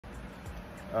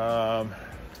Let's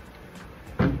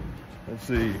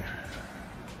see.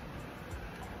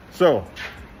 So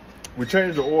we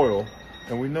changed the oil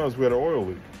and we noticed we had an oil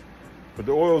leak, but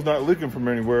the oil is not leaking from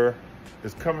anywhere.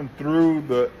 It's coming through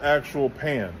the actual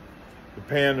pan. The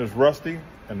pan is rusty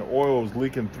and the oil is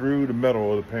leaking through the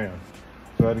metal of the pan.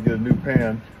 So I had to get a new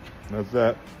pan. That's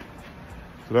that.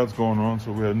 So that's going on.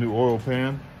 So we had a new oil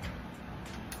pan.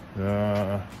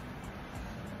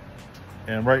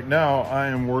 And right now I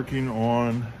am working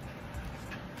on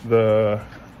the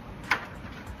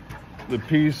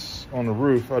piece on the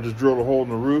roof. I just drilled a hole in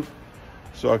the roof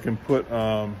so I can put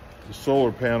the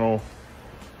solar panel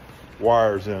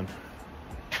wires in.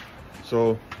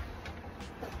 So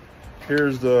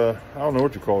here's the, I don't know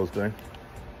what you call this thing,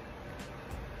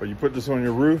 but you put this on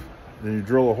your roof, then you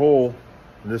drill a hole,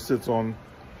 and this sits on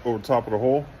over top of the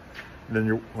hole, and then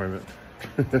you, wait a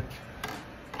minute.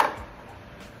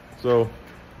 So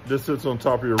this sits on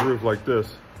top of your roof like this,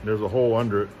 and there's a hole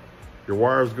under it. Your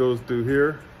wires goes through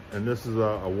here, and this is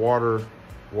a water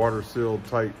sealed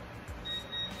tight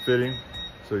fitting.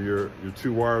 So your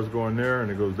two wires go in there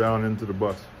and it goes down into the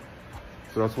bus.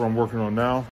 So that's what I'm working on now.